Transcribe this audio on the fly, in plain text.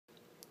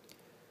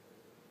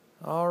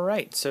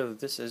Alright, so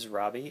this is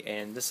Robbie,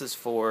 and this is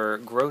for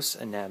gross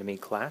anatomy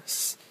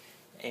class.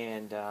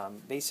 And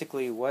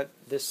basically what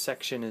this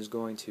section is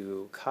going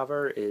to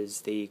cover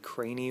is the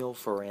cranial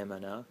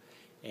foramina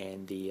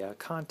and the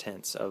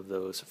contents of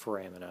those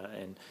foramina.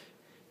 And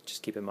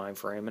just keep in mind,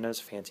 foramina is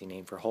a fancy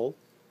name for hole.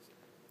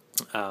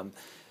 Going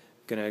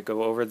to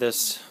go over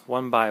this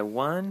one by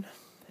one,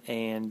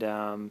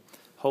 and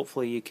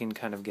hopefully you can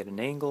kind of get an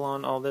angle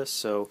on all this.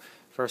 So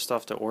first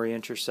off, to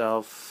orient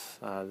yourself,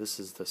 this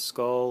is the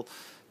skull,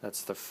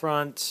 that's the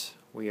front.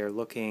 We are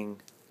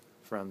looking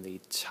from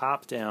the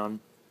top down.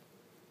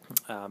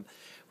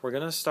 We're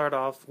going to start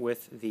off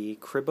with the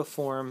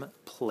Cribriform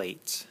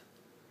Plate.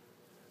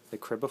 The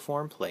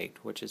Cribriform Plate,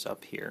 which is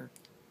up here.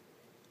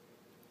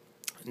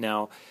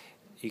 Now,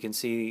 you can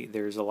see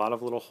there's a lot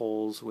of little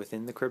holes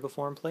within the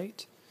Cribriform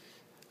Plate.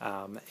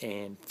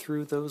 And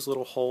through those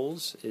little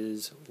holes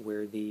is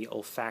where the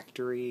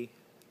olfactory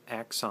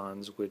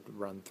axons would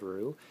run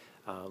through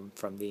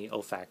from the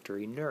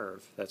olfactory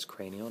nerve. That's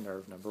cranial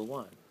nerve number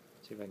 1.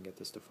 See if I can get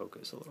this to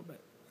focus a little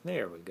bit.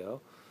 There we go.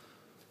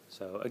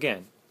 So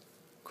again,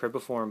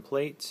 Cribriform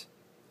Plate,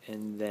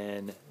 and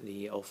then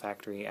the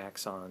olfactory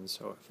axons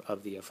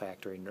of the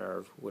olfactory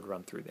nerve would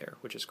run through there,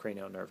 which is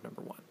cranial nerve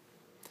number 1.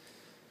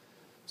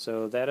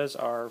 So that is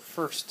our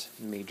first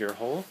major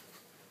hole.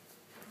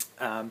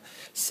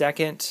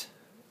 Second,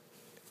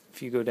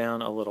 if you go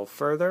down a little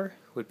further,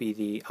 would be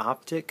the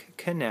optic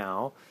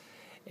canal.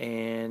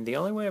 And the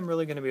only way I'm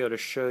really going to be able to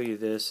show you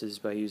this is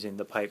by using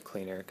the pipe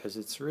cleaner, because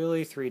it's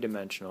really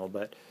three-dimensional.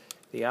 But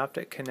the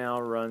optic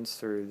canal runs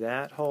through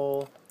that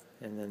hole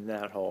and then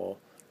that hole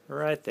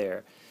right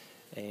there.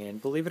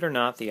 And believe it or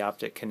not, the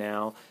optic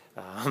canal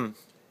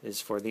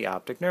is for the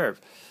optic nerve.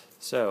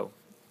 So,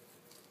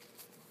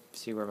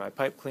 see where my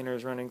pipe cleaner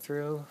is running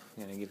through?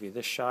 I'm going to give you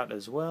this shot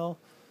as well.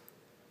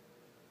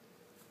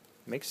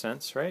 Makes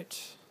sense, right?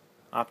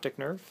 Optic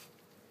nerve.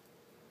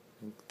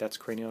 That's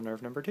cranial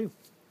nerve number 2.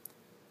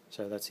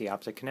 So that's the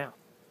optic canal.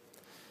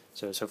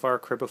 So far,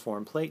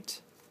 Cribriform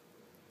Plate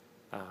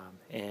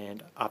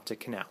and optic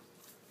canal.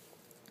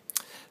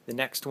 The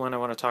next one I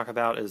want to talk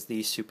about is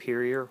the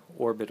superior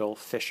orbital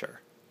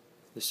fissure.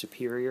 The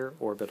superior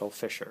orbital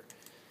fissure.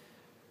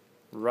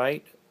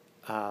 Right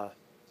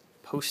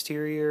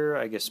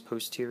posterior,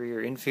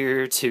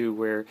 inferior to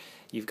where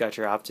you've got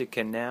your optic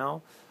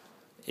canal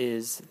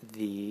is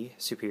the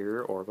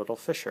superior orbital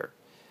fissure.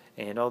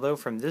 And although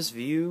from this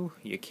view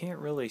you can't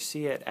really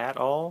see it at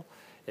all,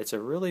 it's a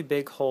really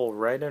big hole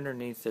right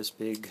underneath this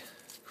big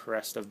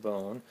crest of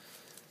bone.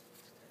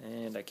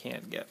 And I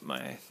can't get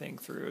my thing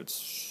through.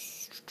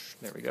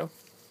 There we go.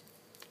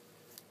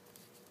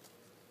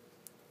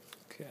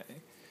 Okay.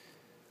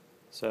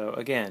 So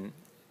again,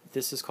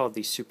 this is called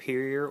the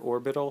superior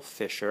orbital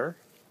fissure.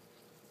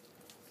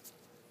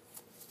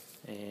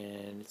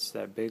 And it's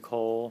that big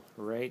hole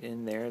right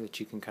in there that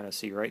you can kind of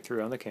see right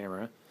through on the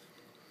camera.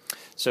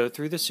 So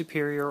through the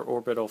superior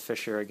orbital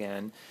fissure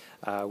again,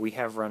 we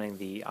have running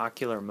the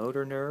ocular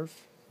motor nerve,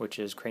 which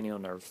is cranial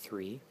nerve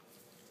 3,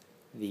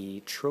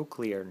 the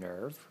trochlear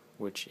nerve,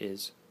 which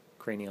is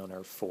cranial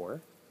nerve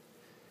 4,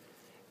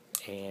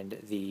 and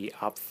the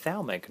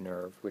ophthalmic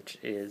nerve, which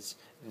is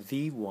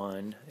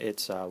V1.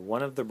 It's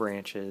one of the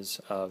branches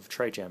of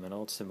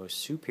trigeminal. It's the most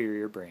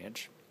superior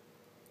branch.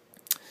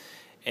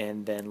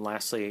 And then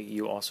lastly,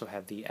 you also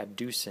have the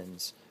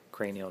abducens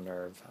cranial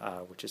nerve,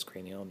 which is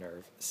cranial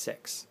nerve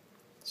 6.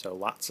 So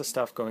lots of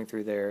stuff going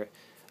through there.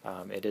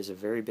 It is a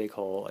very big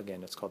hole.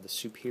 Again, it's called the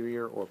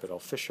superior orbital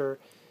fissure.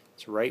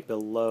 It's right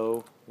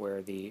below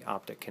where the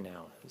optic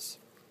canal is.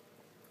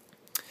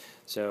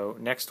 So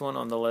next one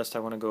on the list I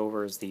want to go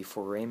over is the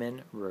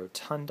Foramen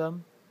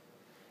Rotundum.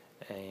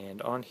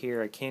 And on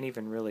here I can't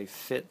even really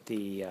fit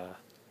the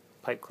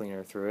pipe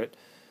cleaner through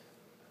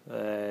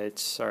it.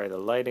 Sorry, the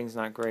lighting's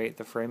not great.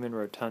 The Foramen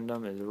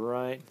Rotundum is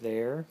right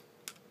there.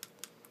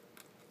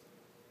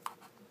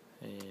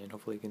 And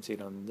hopefully you can see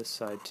it on this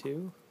side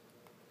too.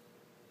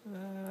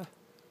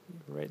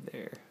 Right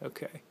there.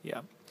 Okay,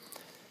 yeah.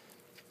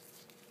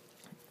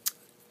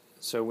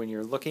 So when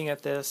you're looking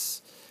at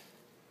this,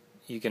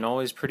 you can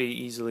always pretty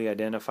easily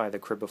identify the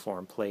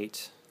Cribriform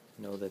Plate.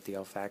 Know that the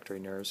olfactory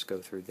nerves go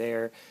through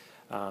there.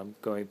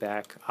 Going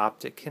back,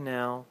 optic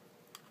canal,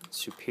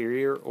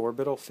 superior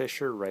orbital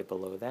fissure right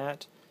below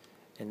that,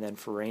 and then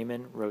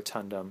Foramen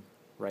Rotundum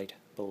right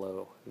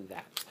below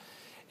that.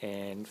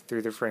 And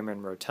through the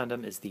Foramen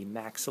Rotundum is the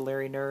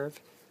Maxillary Nerve.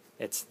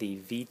 It's the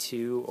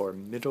V2 or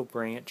middle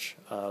branch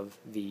of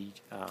the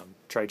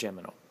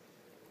trigeminal,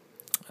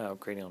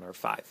 cranial nerve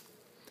 5.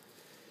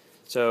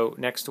 So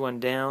next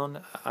one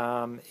down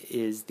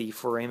is the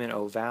Foramen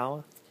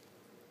Ovale,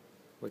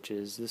 which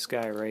is this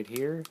guy right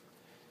here,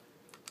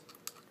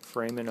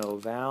 Foramen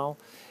Ovale,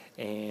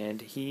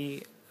 and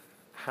he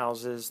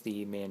houses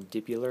the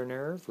Mandibular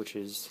Nerve, which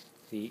is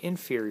the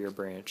inferior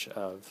branch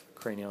of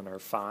cranial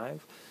nerve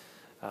 5,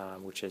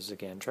 which is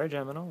again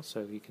trigeminal,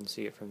 so you can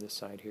see it from this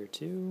side here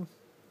too.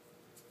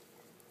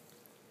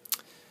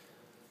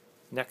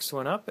 Next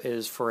one up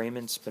is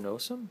Foramen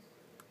Spinosum.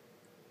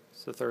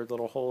 It's the third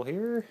little hole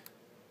here.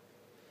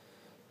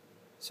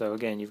 So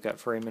again, you've got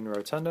Foramen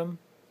Rotundum,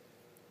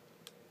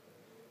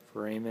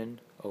 Foramen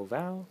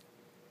Ovale,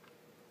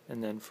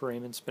 and then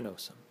Foramen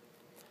Spinosum.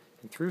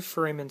 And through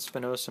Foramen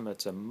Spinosum,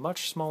 it's a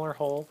much smaller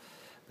hole,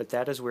 but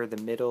that is where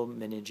the middle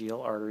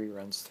meningeal artery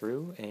runs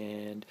through,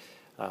 and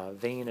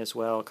vein as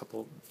well, a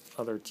couple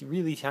other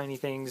really tiny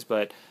things,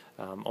 but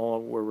all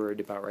we're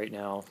worried about right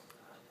now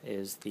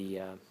is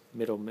the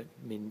middle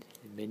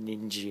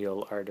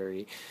meningeal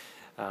artery.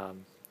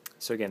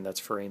 So again, that's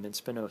Foramen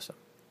Spinosum.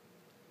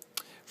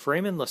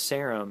 Foramen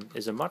Lacerum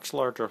is a much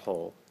larger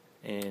hole,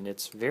 and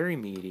it's very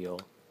medial.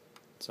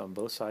 It's on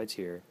both sides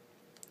here.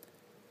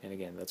 And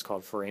again, that's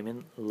called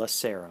Foramen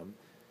Lacerum.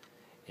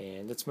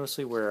 And that's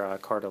mostly where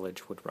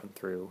cartilage would run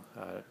through.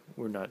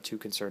 We're not too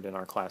concerned in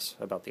our class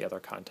about the other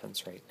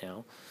contents right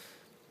now.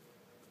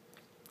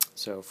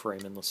 So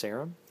Foramen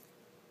Lacerum.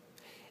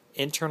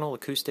 Internal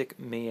acoustic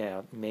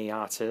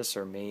meatus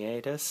or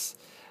meatus.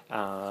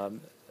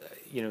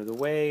 You know, the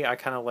way I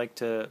kind of like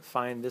to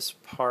find this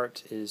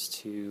part is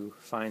to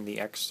find the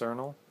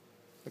external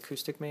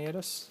acoustic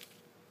meatus.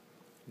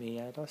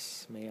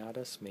 Meatus,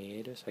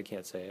 I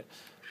can't say it.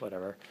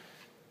 Whatever.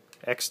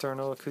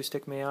 External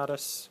acoustic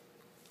meatus.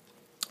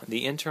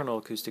 The internal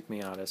acoustic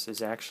meatus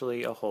is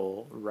actually a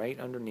hole right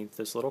underneath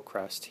this little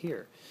crest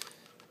here.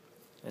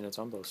 And it's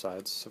on both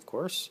sides, of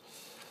course.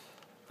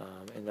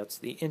 And that's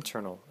the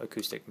internal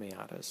acoustic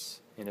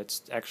meatus. And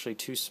it's actually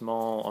too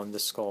small on the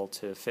skull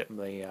to fit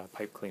the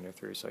pipe cleaner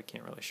through, so I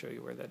can't really show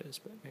you where that is,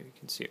 but maybe you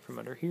can see it from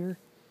under here.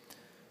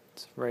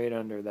 It's right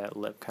under that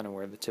lip, kind of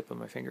where the tip of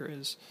my finger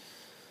is.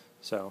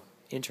 So,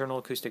 internal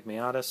acoustic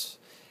meatus,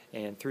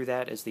 and through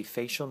that is the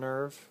facial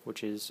nerve,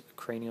 which is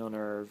cranial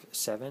nerve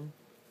 7,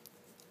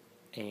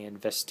 and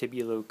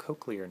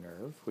vestibulocochlear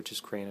nerve, which is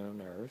cranial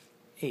nerve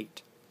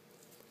 8.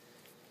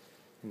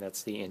 And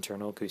that's the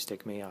internal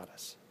acoustic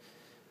meatus.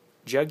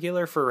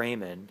 Jugular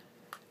foramen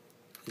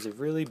is a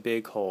really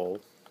big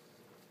hole,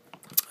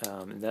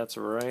 and that's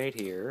right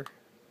here.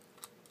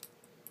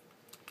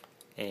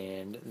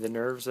 And the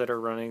nerves that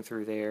are running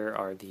through there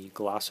are the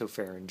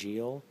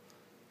glossopharyngeal,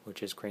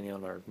 which is cranial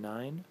nerve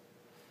 9,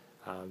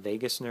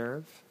 vagus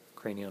nerve,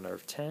 cranial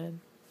nerve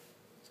 10,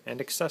 and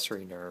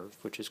accessory nerve,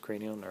 which is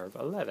cranial nerve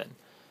 11.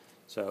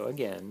 So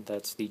again,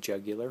 that's the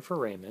jugular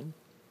foramen,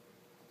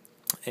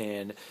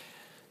 and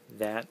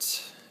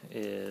that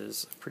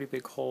is a pretty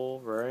big hole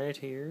right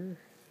here.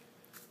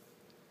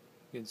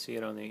 You can see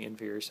it on the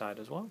inferior side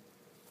as well.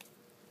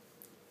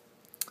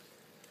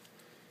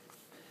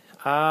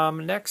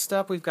 Next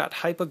up, we've got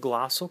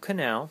Hypoglossal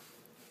Canal.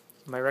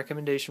 My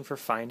recommendation for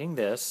finding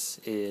this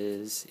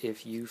is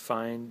if you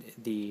find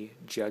the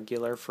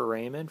jugular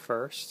foramen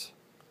first,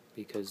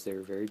 because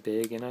they're very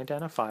big and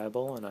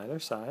identifiable on either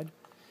side,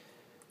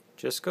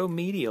 just go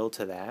medial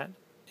to that,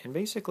 and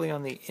basically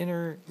on the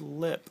inner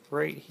lip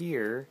right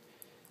here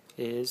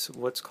is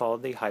what's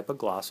called the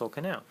hypoglossal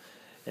canal,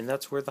 and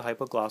that's where the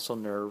hypoglossal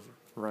nerve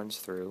runs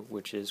through,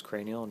 which is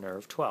cranial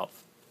nerve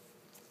 12.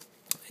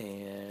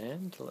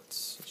 And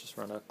let's just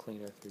run a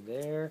cleaner through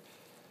there.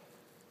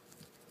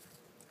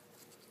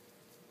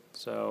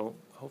 So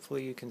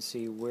hopefully you can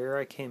see where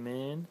I came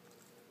in,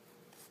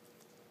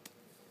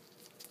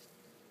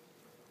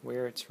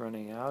 where it's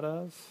running out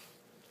of.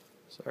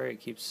 Sorry, it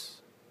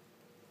keeps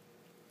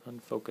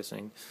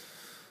unfocusing.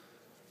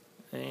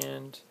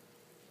 And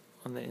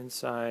on the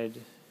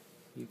inside,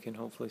 you can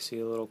hopefully see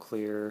a little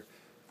clearer.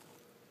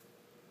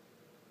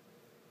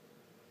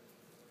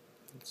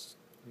 Let's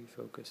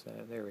refocus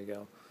that. There we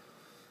go.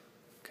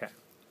 Okay.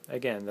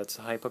 Again, that's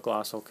the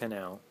hypoglossal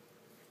canal,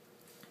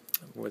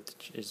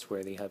 which is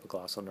where the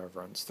hypoglossal nerve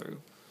runs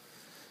through.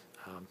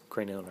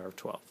 Cranial nerve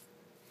 12.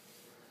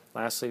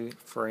 Lastly,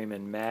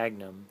 foramen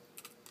magnum,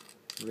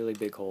 really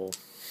big hole.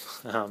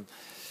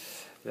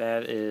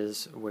 That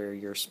is where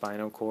your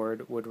spinal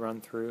cord would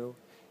run through,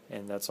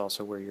 and that's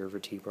also where your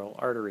vertebral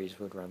arteries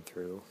would run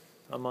through,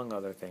 among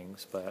other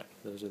things, but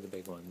those are the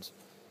big ones.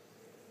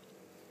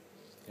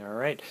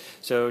 Alright,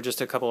 so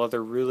just a couple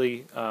other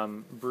really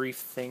brief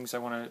things I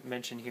want to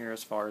mention here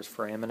as far as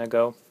foramina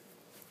go.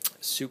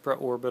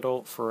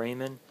 Supraorbital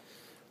foramen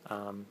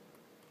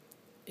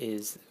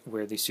is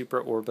where the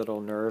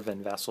supraorbital nerve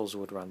and vessels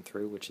would run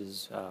through, which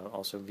is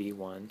also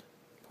V1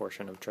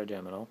 portion of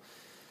trigeminal.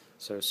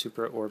 So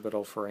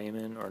supraorbital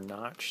foramen or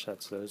notch,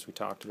 that's those we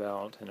talked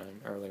about in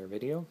an earlier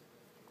video.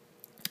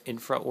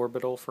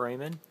 Infraorbital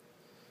foramen,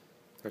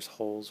 there's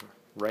holes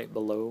right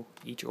below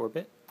each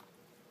orbit.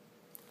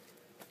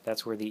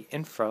 That's where the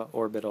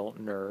infraorbital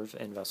nerve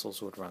and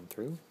vessels would run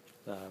through,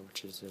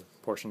 which is a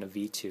portion of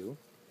V2.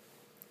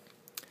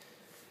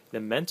 The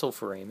mental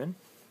foramen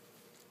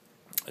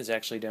is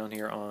actually down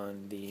here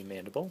on the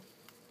mandible.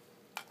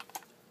 I'm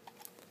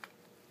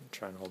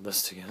trying to hold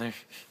this together.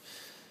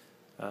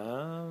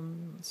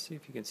 Let's see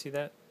if you can see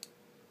that.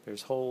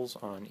 There's holes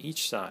on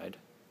each side,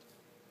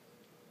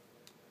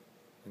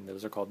 and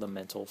those are called the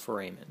mental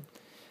foramen.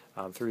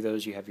 Through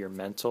those you have your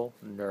mental,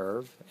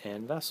 nerve,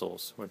 and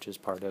vessels, which is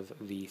part of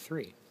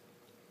V3.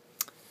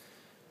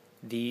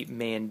 The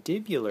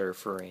mandibular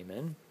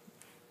foramen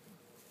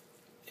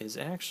is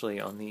actually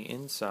on the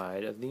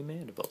inside of the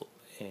mandible,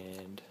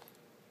 and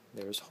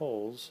there's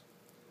holes,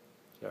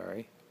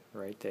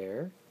 right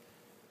there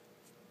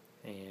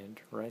and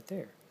right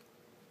there.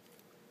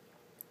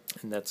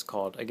 And that's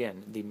called,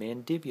 again, the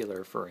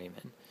mandibular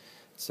foramen.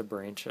 It's a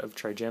branch of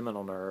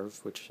trigeminal nerve,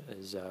 which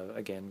is,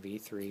 again,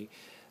 V3,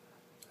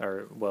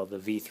 or, well, the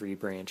V3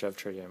 branch of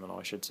trigeminal,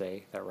 I should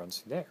say, that runs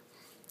through there.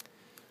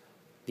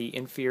 The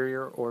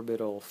inferior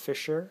orbital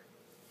fissure.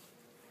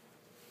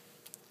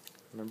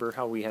 Remember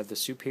how we had the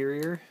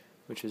superior,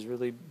 which is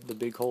really the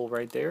big hole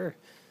right there?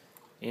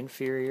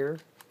 Inferior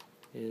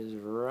is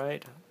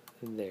right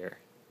there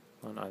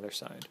on either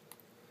side.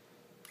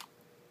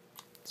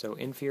 So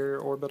inferior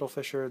orbital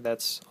fissure,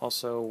 that's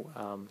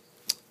also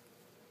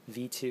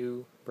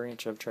V2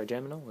 branch of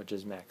trigeminal, which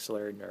is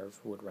maxillary nerve,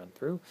 would run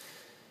through.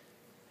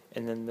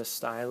 And then the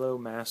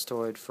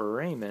stylomastoid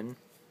foramen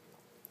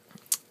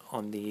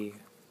on the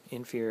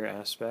inferior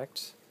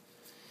aspect.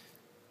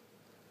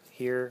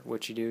 Here,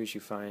 what you do is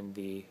you find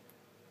the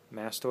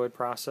mastoid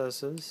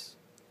processes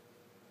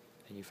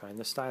and you find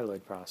the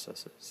styloid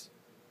processes.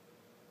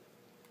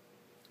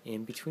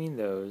 In between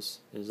those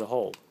is a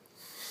hole.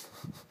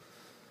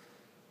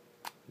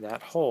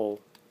 That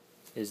hole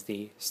is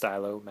the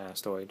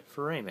stylomastoid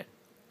foramen.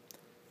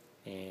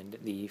 And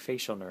the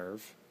facial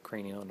nerve,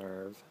 cranial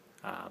nerve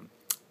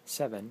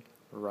 7,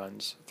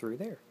 runs through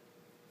there.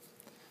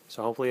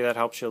 So hopefully that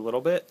helps you a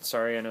little bit.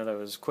 Sorry, I know that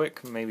was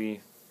quick,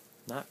 maybe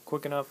not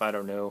quick enough, I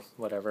don't know,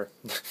 whatever.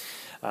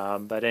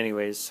 But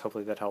anyways,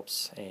 hopefully that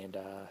helps, and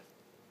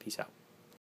peace out.